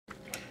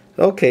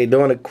Okay,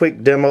 doing a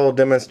quick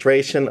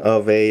demonstration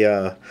of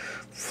a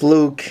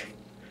Fluke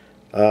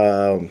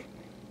multimeter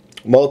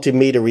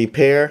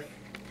repair.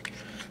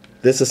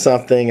 This is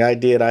something I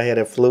did. I had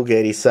a Fluke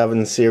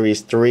 87 Series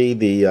 3.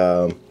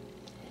 The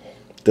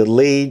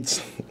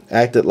leads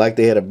acted like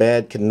they had a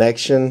bad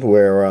connection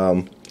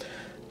where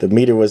the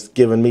meter was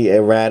giving me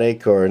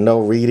erratic or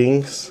no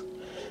readings.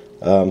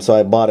 So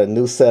I bought a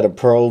new set of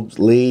probe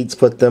leads,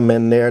 put them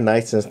in there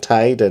nice and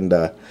tight,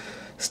 and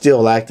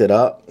still acted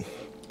up.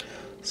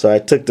 So I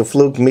took the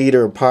Fluke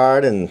meter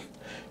apart and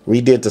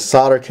redid the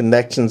solder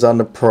connections on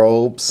the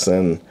probes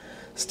and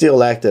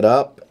still acted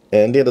up,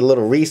 and did a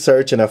little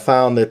research, and I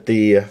found that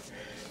the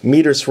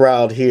meter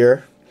shroud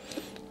here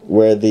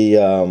where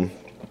the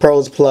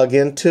probes plug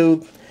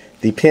into,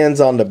 the pins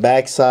on the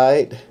back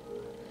side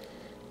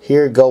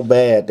here go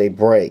bad, they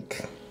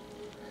break.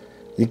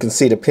 You can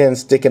see the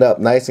pins sticking up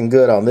nice and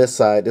good on this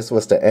side. This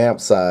was the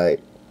amp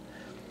side,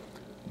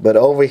 but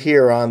over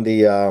here on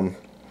the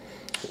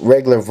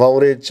regular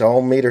voltage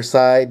ohm meter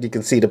side, you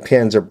can see the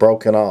pins are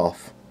broken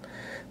off.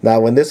 Now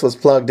when this was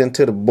plugged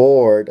into the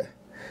board,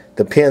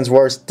 the pins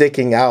were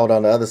sticking out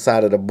on the other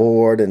side of the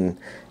board, and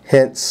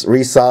hence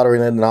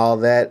resoldering it and all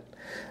that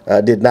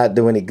did not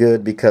do any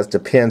good because the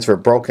pins were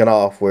broken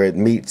off where it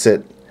meets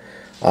it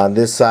on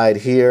this side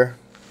here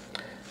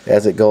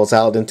as it goes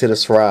out into the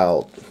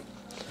shroud.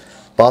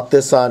 Bought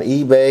this on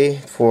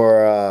eBay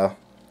for I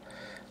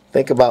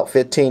think about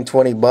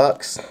 15-20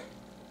 bucks.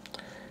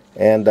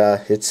 And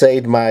it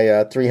saved my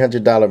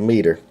 $300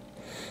 meter.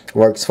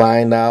 Works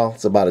fine now.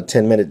 It's about a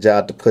 10-minute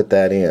job to put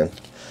that in.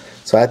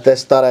 So I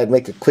just thought I'd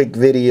make a quick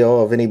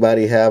video of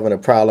anybody having a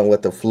problem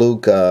with the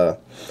Fluke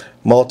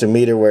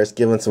multimeter where it's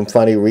giving some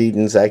funny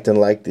readings, acting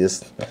like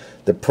this,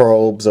 the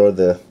probes or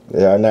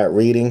they are not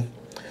reading.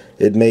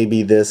 It may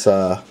be this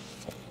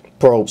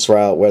probe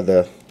shroud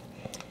where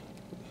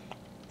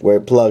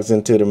it plugs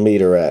into the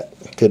meter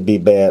at. Could be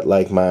bad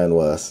like mine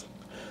was.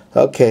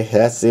 Okay,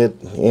 that's it.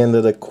 End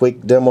of the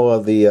quick demo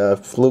of the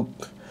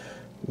Fluke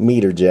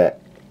meter jack.